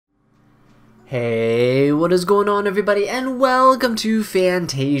Hey, what is going on everybody, and welcome to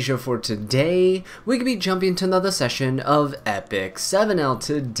Fantasia for today. We're gonna be jumping to another session of Epic 7L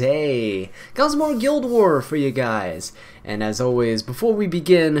today. Got some more Guild War for you guys. And as always, before we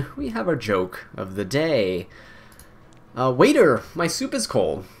begin, we have our joke of the day. Waiter, my soup is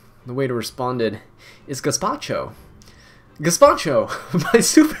cold. The waiter responded, "It's gazpacho." Gazpacho, my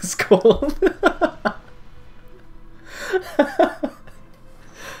soup is cold.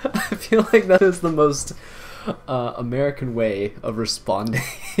 I feel like that is the most American way of responding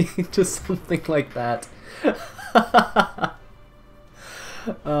to something like that.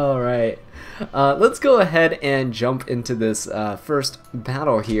 Alright, let's go ahead and jump into this first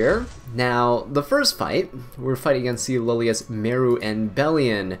battle here. Now, the first fight, we're fighting against Lilius, Meru, and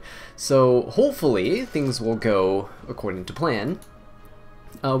Bellion. So hopefully things will go according to plan.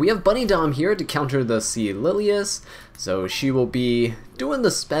 We have Bunny Dom here to counter the Lilius, so she will be doing the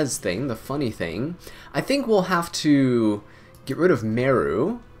Spez thing, the funny thing. I think we'll have to get rid of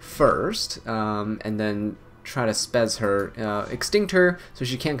Meru first, and then try to Spez her, extinct her so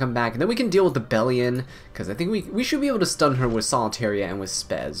she can't come back, and then we can deal with the Bellion, because I think we should be able to stun her with Solitaria and with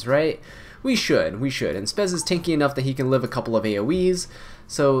Spez, right? We should, and Spez is tanky enough that he can live a couple of AoEs,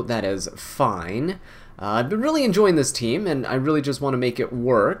 so that is fine. I've been really enjoying this team, and I really just want to make it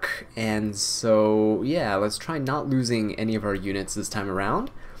work, and so yeah, let's try not losing any of our units this time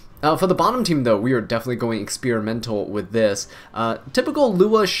around. For the bottom team though, we are definitely going experimental with this. Typical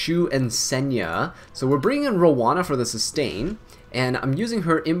Lua, Shu, and Senya, so we're bringing in Rowana for the sustain, and I'm using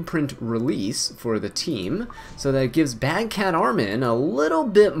her imprint release for the team, so that it gives Bad Cat Armin a little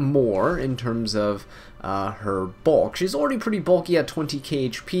bit more in terms of her bulk. She's already pretty bulky at 20k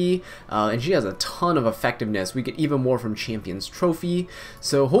HP, and she has a ton of effectiveness. We get even more from Champion's Trophy,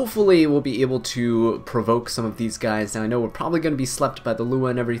 so hopefully we'll be able to provoke some of these guys. Now I know we're probably going to be slept by the Lua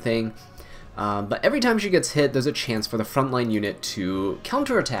and everything, but every time she gets hit, there's a chance for the frontline unit to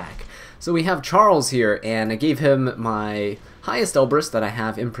counterattack. So we have Charles here, and I gave him my highest Elbrus that I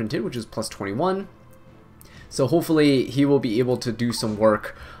have imprinted, which is plus 21. So hopefully he will be able to do some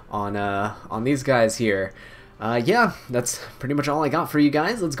work on these guys here. Yeah, that's pretty much all I got for you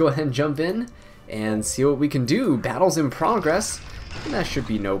guys. Let's go ahead and jump in and see what we can do. Battle's in progress, and that should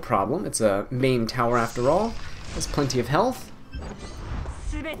be no problem. It's a main tower after all. Has plenty of health.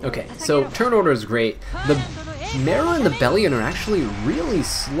 Okay, so turn order is great. The Meru and the Bellion are actually really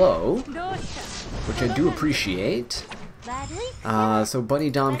slow, which I do appreciate. So Bunny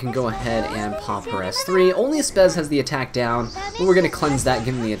Dom can go ahead and pop her S3. Only Spez has the attack down, but we're going to cleanse that,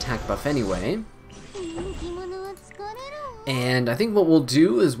 give him the attack buff anyway. And I think what we'll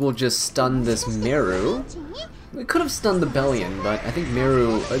do is we'll just stun this Meru. We could have stunned the Bellion, but I think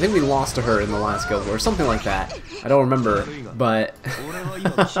we lost to her in the last Guild War, or something like that. I don't remember, but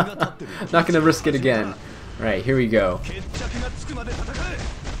not going to risk it again. Right, here we go.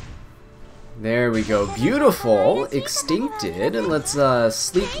 There we go. Beautiful. Extincted. Let's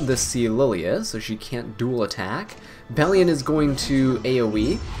sleep the Lilius so she can't dual attack. Bellion is going to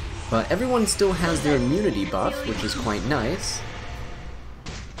AoE, but everyone still has their immunity buff, which is quite nice.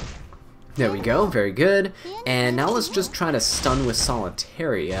 There we go. Very good. And now let's just try to stun with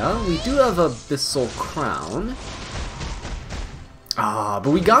Solitaria. We do have Abyssal Crown. But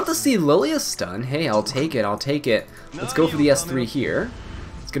we got the Lilius stun. Hey, I'll take it. Let's go for the S3 here.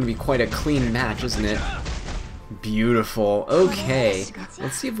 It's gonna be quite a clean match, isn't it? Beautiful. Okay,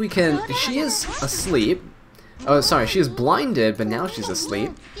 let's see if we can. She is asleep. Oh, sorry, she is blinded, but now she's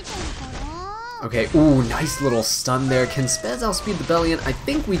asleep. Okay, ooh, nice little stun there. Can Spez outspeed the Bellion? I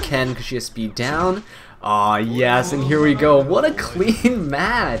think we can, because she has speed down. Aw, yes, and here we go. What a clean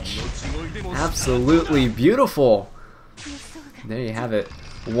match. Absolutely beautiful. There you have it.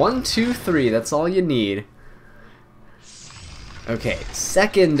 1, 2, 3, that's all you need. Okay,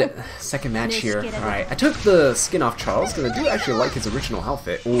 second match here. Alright, I took the skin off Charles because I do actually like his original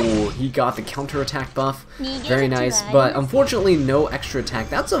outfit. Ooh, he got the counterattack buff. Very nice, but unfortunately no extra attack.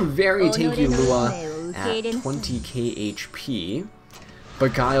 That's a very tanky Lua at 20k HP.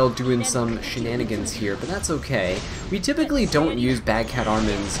 Beguile doing some shenanigans here, but that's okay. We typically don't use Bad Cat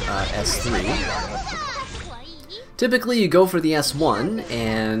Armin's S3. Typically you go for the S1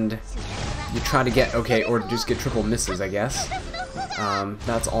 and you try to get, okay, or just get triple misses, I guess.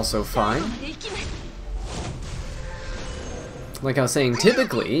 That's also fine. Like I was saying,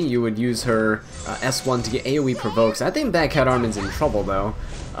 typically you would use her S1 to get AoE provokes. I think Bad Cat Armin's in trouble, though.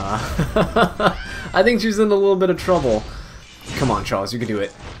 I think she's in a little bit of trouble. Come on, Charles, you can do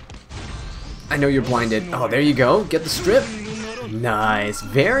it. I know you're blinded. Oh, there you go. Get the strip. Nice.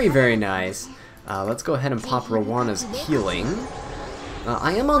 Very, very nice. Let's go ahead and pop Rowana's healing.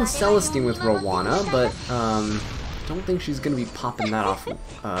 I am on Celestine with Rowana, but don't think she's going to be popping that off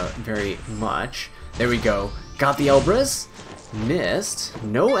very much. There we go. Got the Elbrus. Missed.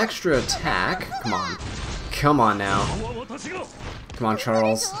 No extra attack. Come on. Come on now. Come on,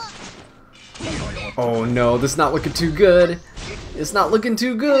 Charles. Oh no, this is not looking too good. It's not looking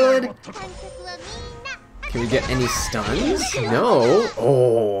too good. Can we get any stuns? No.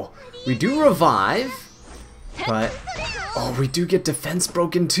 Oh, we do revive, but oh, we do get defense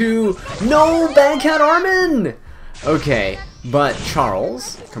broken too. No, Bad Cat Armin. Okay, but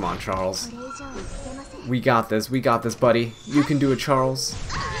Charles, come on, Charles. We got this, buddy. You can do it, Charles.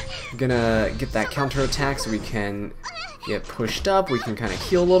 I'm gonna get that counter attack so we can get pushed up. We can kind of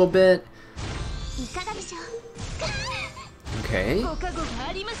heal a little bit. Okay.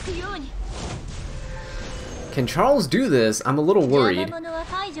 Can Charles do this? I'm a little worried. I'm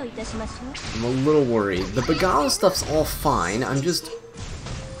a little worried. The Begala stuff's all fine. I'm just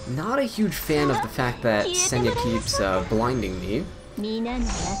not a huge fan of the fact that Senya keeps blinding me.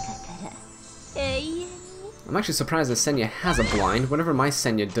 I'm actually surprised that Senya has a blind. Whenever my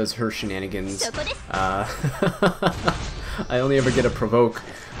Senya does her shenanigans, I only ever get a provoke.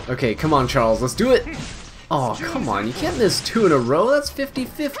 Okay, come on, Charles, let's do it! Oh, come on, you can't miss 2 in a row, that's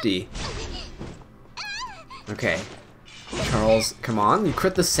 50-50. Okay, Charles, come on, you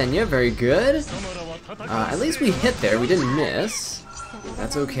crit the Senya, very good. At least we hit there, we didn't miss.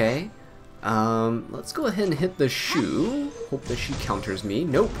 That's okay. Let's go ahead and hit the Shu. Hope that she counters me.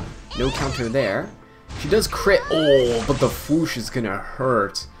 Nope, no counter there. She does crit. Oh, but the Foosh is gonna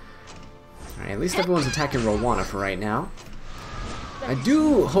hurt. Alright, at least everyone's attacking Rowana for right now. I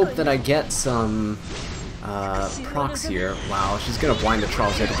do hope that I get some procs here. Wow, she's gonna blind the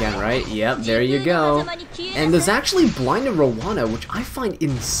Charles yet again, right? Yep, there you go. And there's actually blinded Rowana, which I find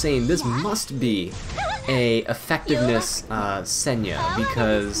insane. This must be a effectiveness Senya,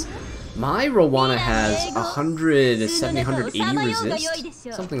 because my Rowana has 170, 180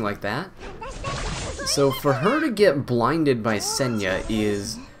 resist, something like that. So for her to get blinded by Senya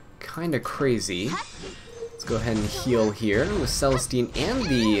is kind of crazy. Let's go ahead and heal here with Celestine and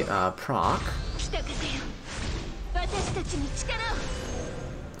the proc.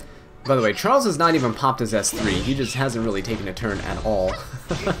 By the way, Charles has not even popped his S3. He just hasn't really taken a turn at all.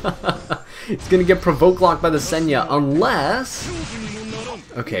 He's gonna get provoke locked by the Senya unless...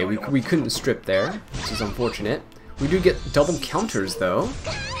 Okay, we couldn't strip there, which is unfortunate. We do get double counters though.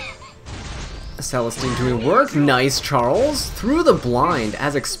 Celestine doing work. Nice, Charles. Through the blind,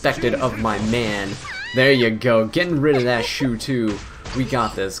 as expected of my man. There you go. Getting rid of that Shu too. We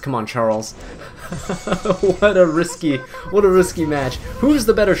got this. Come on, Charles. What a risky match. Who's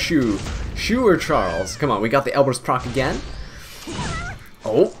the better Shu? Shu or Charles? Come on, we got the Elbrus proc again.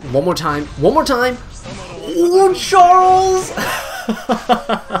 Oh, one more time. One more time. Oh, Charles!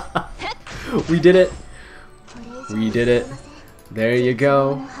 We did it. We did it. There you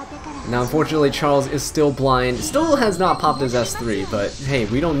go. Now, unfortunately, Charles is still blind. Still has not popped his S3, but hey,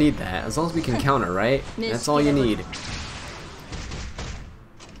 we don't need that. As long as we can counter, right? That's all you need.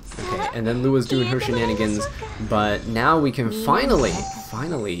 Okay, and then Lua's doing her shenanigans, but now we can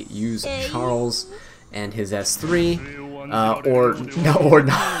finally use Charles and his S3, or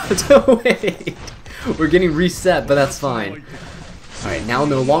not. Wait, we're getting reset, but that's fine. Alright, now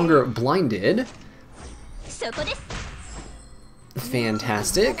no longer blinded.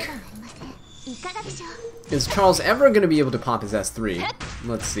 Fantastic. Is Charles ever going to be able to pop his S3?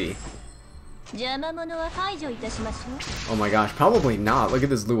 Let's see. Oh my gosh, probably not. Look at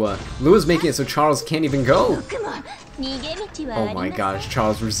this Lua. Lua's making it so Charles can't even go. Oh my gosh,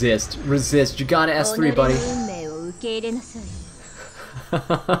 Charles, resist. Resist. You gotta S3, buddy.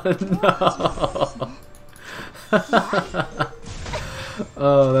 No.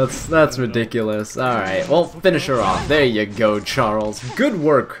 Oh, that's ridiculous. Alright, well, finish her off. There you go, Charles. Good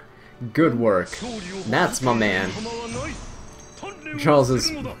work. Good work. That's my man. Charles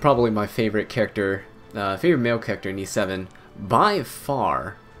is probably my favorite character, favorite male character in E7 by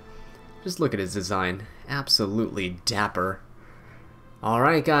far. Just look at his design. Absolutely dapper.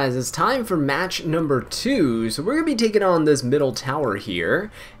 Alright guys, it's time for match number 2. So we're going to be taking on this middle tower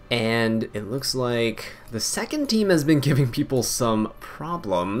here. And it looks like the second team has been giving people some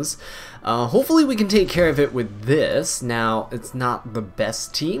problems. Hopefully we can take care of it with this. Now, it's not the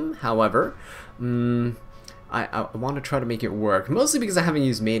best team, however. I want to try to make it work, mostly because I haven't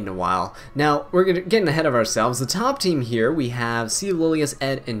used Maid in a while. Now, we're getting ahead of ourselves. The top team here, we have C. Lilius,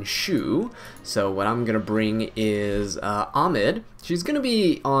 Ed, and Shu. So what I'm going to bring is Ahmed. She's going to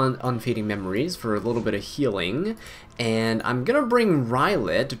be on Unfading Memories for a little bit of healing. And I'm going to bring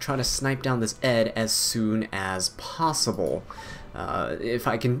Rylet to try to snipe down this Ed as soon as possible. If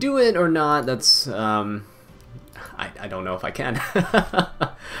I can do it or not, that's... I don't know if I can,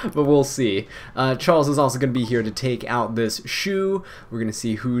 but we'll see. Charles is also going to be here to take out this Shu. We're going to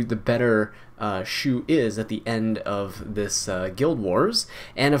see who the better Shu is at the end of this Guild Wars.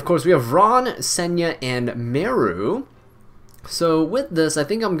 And of course we have Ron, Senya, and Meru. So with this, I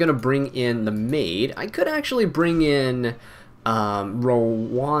think I'm going to bring in the maid. I could actually bring in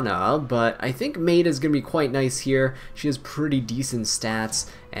Rowana, but I think maid is going to be quite nice here. She has pretty decent stats,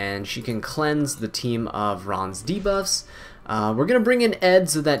 and she can cleanse the team of Ron's debuffs. We're going to bring in Ed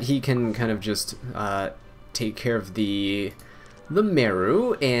so that he can kind of just take care of the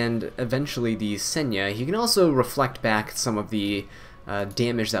Meru and eventually the Senya. He can also reflect back some of the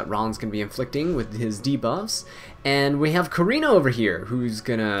damage that Ron's going to be inflicting with his debuffs. And we have Karina over here, who's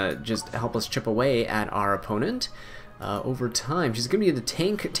going to just help us chip away at our opponent. Over time. She's going to be the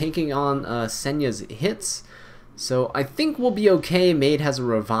tank taking on Senya's hits. So I think we'll be okay. Maid has a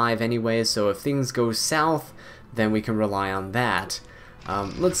revive anyway, so if things go south, then we can rely on that.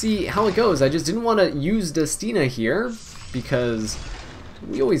 Let's see how it goes. I just didn't want to use Destina here because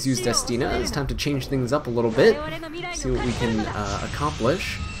we always use Destina. It's time to change things up a little bit, see what we can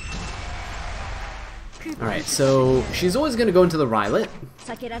accomplish. Alright, so she's always going to go into the Rylet,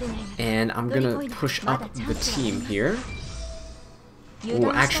 and I'm going to push up the team here.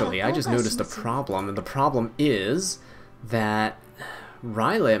 Oh, actually, I just noticed a problem, and the problem is that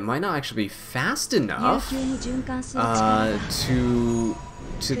Rylet might not actually be fast enough to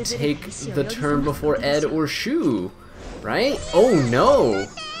take the turn before Ed or Shu, right? Oh no!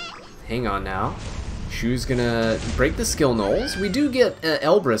 Hang on now. Shu's gonna break the skill knolls. We do get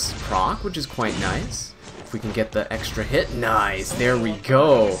Elbrus proc, which is quite nice. If we can get the extra hit. Nice, there we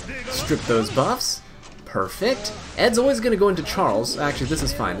go. Strip those buffs. Perfect. Ed's always gonna go into Charles. Actually, this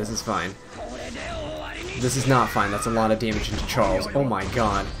is fine, this is fine. This is not fine, that's a lot of damage into Charles. Oh my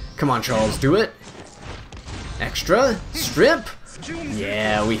god. Come on, Charles, do it. Extra. Strip.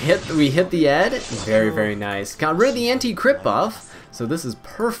 Yeah, we hit the Ed. Very, very nice. Got rid of the anti-crit buff. So this is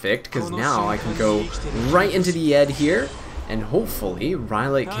perfect, because now I can go right into the Ed here, and hopefully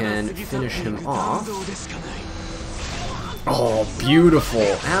Rylet can finish him off. Oh,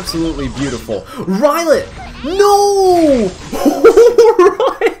 beautiful. Absolutely beautiful. Rylet! No!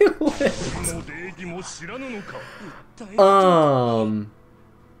 Rylet!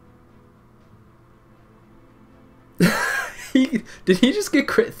 Did he just get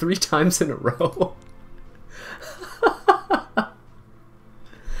crit 3 times in a row?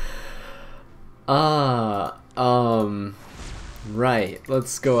 Right,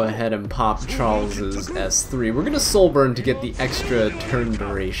 let's go ahead and pop Charles's S3. We're gonna soul burn to get the extra turn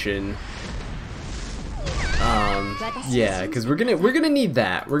duration. Yeah, because we're gonna need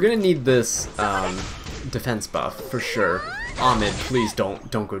that. We're gonna need this defense buff for sure. Ahmed, please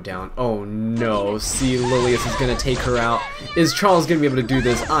don't go down. Oh no, see, Lilius is gonna take her out. Is Charles gonna be able to do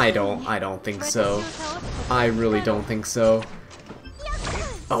this? I don't think so. I really don't think so.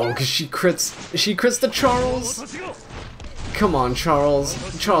 Oh, because she crits the Charles. Come on, Charles.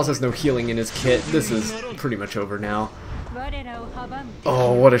 Charles has no healing in his kit. This is pretty much over now.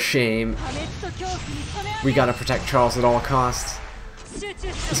 Oh, what a shame. We gotta protect Charles at all costs.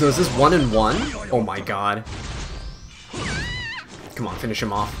 So is this 1-1? Oh my god. Come on, finish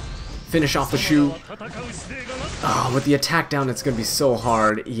him off. Finish off the Shu. Oh, with the attack down, it's gonna be so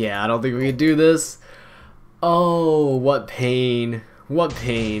hard. Yeah, I don't think we can do this. Oh, what pain. What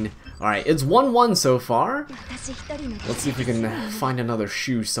pain. Alright, it's 1-1 so far. Let's see if we can find another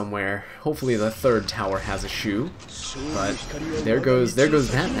Shu somewhere. Hopefully the third tower has a Shu. But there goes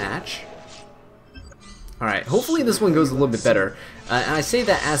that match. Alright, hopefully this one goes a little bit better. And I say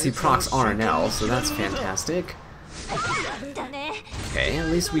that as he procs RNL, so that's fantastic. Okay, at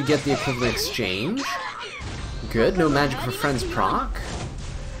least we get the equivalent exchange. Good, no magic for friends proc.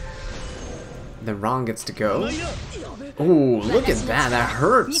 Then Ron gets to go. Ooh, look at that, that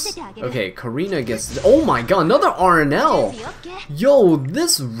hurts. Okay, Karina gets... Oh my god, another RNL! Yo,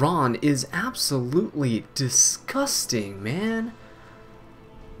 this Ron is absolutely disgusting, man.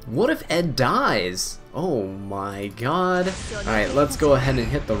 What if Ed dies? Oh my god. Alright, let's go ahead and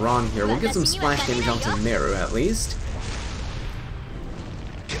hit the Ron here. We'll get some splash damage onto Meru at least.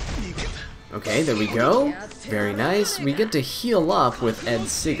 Okay, there we go. Very nice. We get to heal up with Ed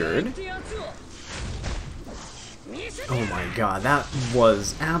Sigurd. Oh my god, that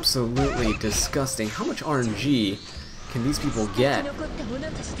was absolutely disgusting. How much RNG can these people get?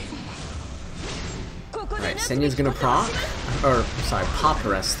 Alright, Senya's gonna pop her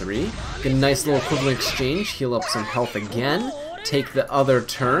S3. Get a nice little equivalent exchange, heal up some health again, take the other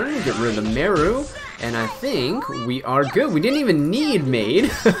turn, get rid of the Meru, And I think we are good. We didn't even need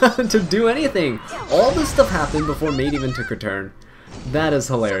Maid to do anything. All this stuff happened before Maid even took her turn. That is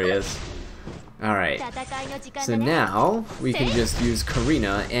hilarious. Alright, so now we can just use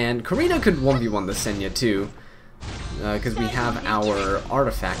Karina, and Karina could 1v1 the Senya too, because we have our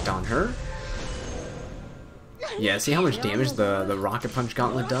artifact on her. Yeah, see how much damage the Rocket Punch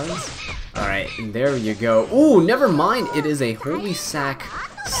Gauntlet does? Alright, and there you go. Ooh, never mind, it is a Holy Sack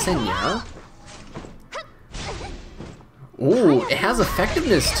Senya. Ooh, it has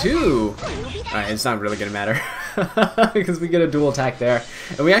effectiveness too! Alright, it's not really gonna matter. Because we get a dual attack there.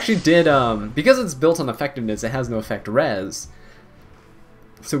 And we actually did, because it's built on effectiveness, it has no effect res.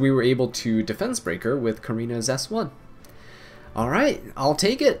 So we were able to Defense Breaker with Karina's S1. Alright, I'll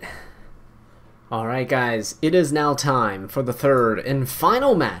take it. Alright guys, it is now time for the third and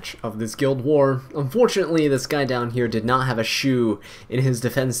final match of this guild war. Unfortunately, this guy down here did not have a shoe in his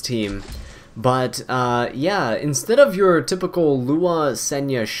defense team. But, yeah, instead of your typical Lua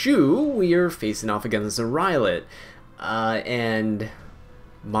Senya Shu, we are facing off against a Rylet. And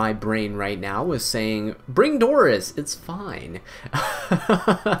my brain right now is saying, bring Doris, it's fine.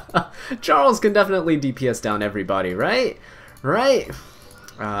 Charles can definitely DPS down everybody, right? Right?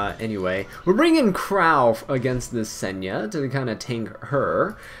 Anyway, we're bringing Crow against this Senya to kind of tank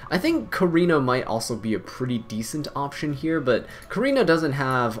her. I think Karina might also be a pretty decent option here, but Karina doesn't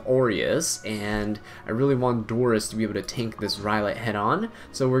have Aureus, and I really want Doris to be able to tank this Rylet head-on,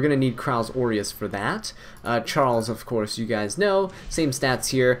 so we're going to need Crow's Aureus for that. Charles, of course, you guys know, same stats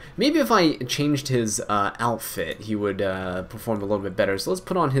here. Maybe if I changed his outfit, he would perform a little bit better, so let's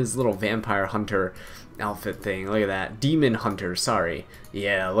put on his little Vampire Hunter outfit thing. Look at that. Demon Hunter, sorry.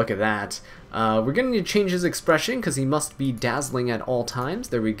 Yeah, look at that. We're gonna need to change his expression because he must be dazzling at all times.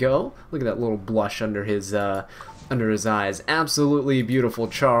 There we go. Look at that little blush under his eyes. Absolutely beautiful,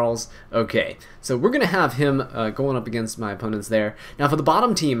 Charles. Okay, so we're gonna have him going up against my opponents there. Now for the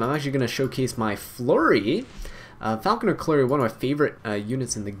bottom team, I'm actually gonna showcase my Flurry. Falconer Flurry, one of my favorite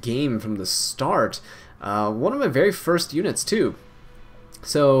units in the game from the start. One of my very first units too.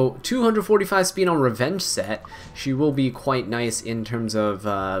 So 245 speed on Revenge set. She will be quite nice in terms of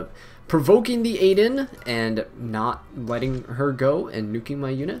provoking the Aiden and not letting her go and nuking my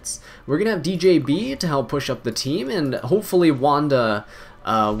units. We're gonna have DJB to help push up the team, and hopefully Wanda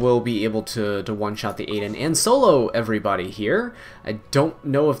will be able to one-shot the Aiden and solo everybody here. I don't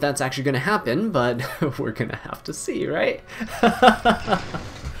know if that's actually gonna happen, but we're gonna have to see, right?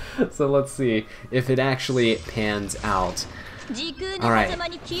 So let's see if it actually pans out. Alright,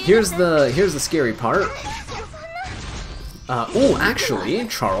 here's the scary part. Oh, actually,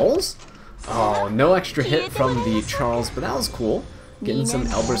 Charles. Oh, no extra hit from the Charles, but that was cool. Getting some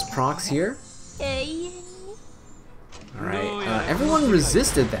Elber's procs here. Alright, everyone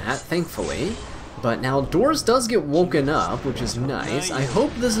resisted that, thankfully. But now Doris does get woken up, which is nice. I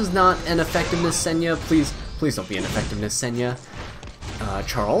hope this is not an effectiveness Senya. Please don't be an effectiveness Senya.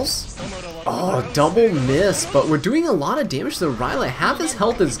 Charles? Oh, double miss, but we're doing a lot of damage to the Rylet. Half his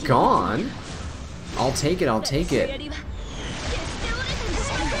health is gone. I'll take it, I'll take it.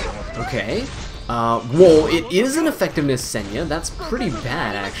 Okay. Whoa, it is an effectiveness Senya. That's pretty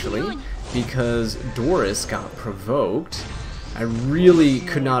bad, actually, because Doris got provoked. I really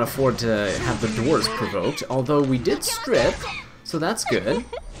could not afford to have the Doris provoked, although we did strip, so that's good.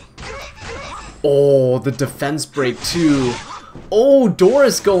 Oh, the defense break, too. Oh,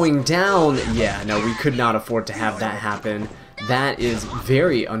 Doris going down. Yeah, no, we could not afford to have that happen. That is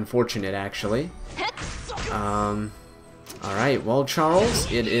very unfortunate, actually. Alright, well, Charles,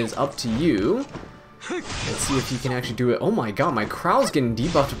 it is up to you. Let's see if you can actually do it. Oh my god, my Crow's getting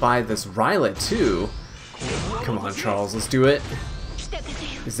debuffed by this Rylet, too. Come on, Charles, let's do it.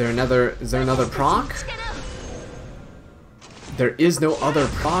 Is there another proc? There is no other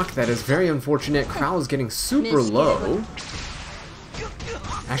proc. That is very unfortunate. Crow is getting super low.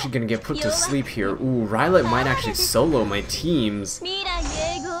 Actually gonna get put to sleep here. Ooh, Rylet might actually solo my teams.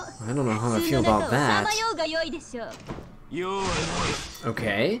 I don't know how I feel about that.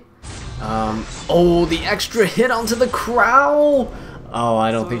 Okay. Oh, the extra hit onto the Crow! Oh,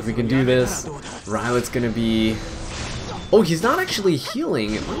 I don't think we can do this. Rylet's gonna be... Oh, he's not actually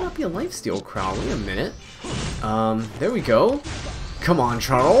healing. It might not be a lifesteal Crow. Wait a minute. There we go. Come on,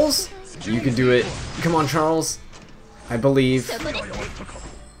 Charles. You can do it. Come on, Charles. I believe.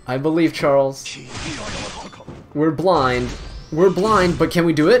 I believe, Charles. We're blind. We're blind, but can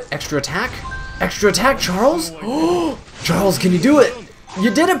we do it? Extra attack? Extra attack, Charles? Oh, Charles, can you do it? You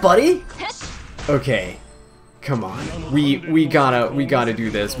did it, buddy. Okay. Come on. We gotta do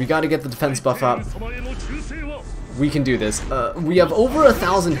this. We gotta get the defense buff up. We can do this. We have over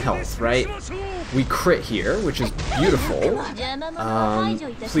 1,000 health, right? We crit here, which is beautiful.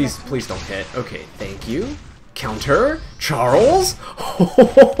 Please don't hit. Okay, thank you. Counter. Charles?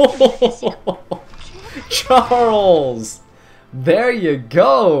 Charles! There you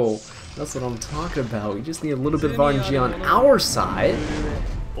go! That's what I'm talking about. We just need a little bit of RNG on our side.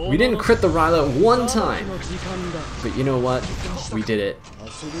 We didn't crit the Ryla one time. But you know what? We did it.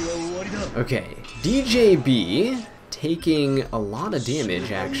 Okay, DJB taking a lot of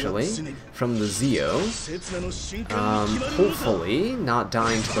damage actually from the Zeo. Hopefully not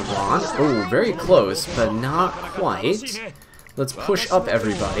dying to the Ron. Oh, very close, but not quite. Let's push up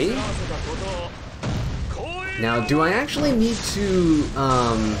everybody. Now, do I actually need to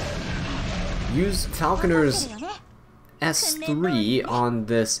use Falconer's S3 on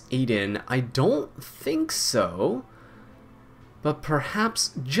this Aiden? I don't think so. But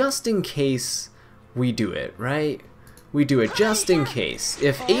perhaps just in case we do it, right? We do it just in case.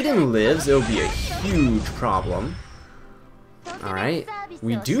 If Aiden lives, it'll be a huge problem. Alright.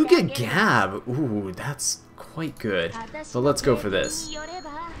 We do get Gab. Ooh, that's quite good. So let's go for this.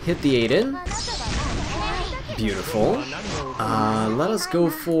 Hit the Aiden. Beautiful. Let us go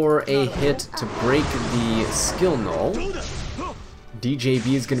for a hit to break the skill null.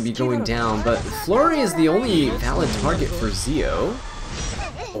 DJB is going to be going down, but Flurry is the only valid target for Zeo.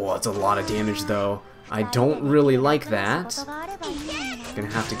 Oh, that's a lot of damage though. I don't really like that. Gonna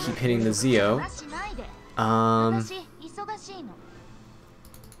have to keep hitting the Zeo.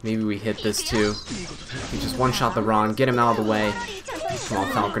 Maybe we hit this too. We just one-shot the Ron, get him out of the way. Come on,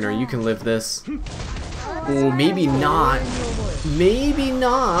 Falconer, you can live this. Oh, maybe not. Maybe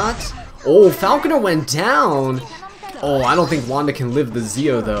not. Oh, Falconer went down. Oh, I don't think Wanda can live the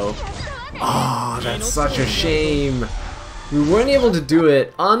Zeo though. Oh, that's such a shame. We weren't able to do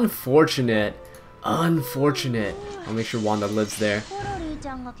it. Unfortunate. Unfortunate. I'll make sure Wanda lives there.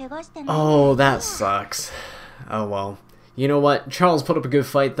 Oh, that sucks. Oh well. You know what? Charles put up a good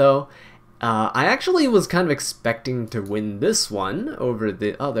fight though. I actually was kind of expecting to win this one over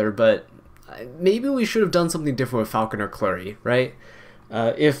the other, but maybe we should have done something different with Falcon or Clury, right?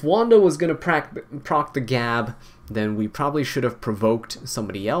 If Wanda was going to proc the Gab, then we probably should have provoked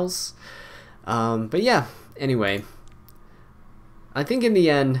somebody else. But yeah, anyway. I think in the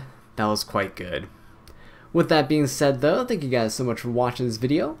end, that was quite good. With that being said though, thank you guys so much for watching this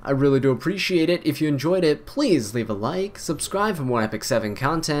video. I really do appreciate it. If you enjoyed it, please leave a like, subscribe for more Epic 7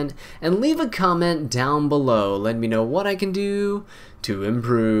 content, and leave a comment down below. Let me know what I can do to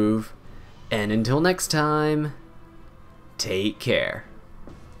improve. And until next time, take care.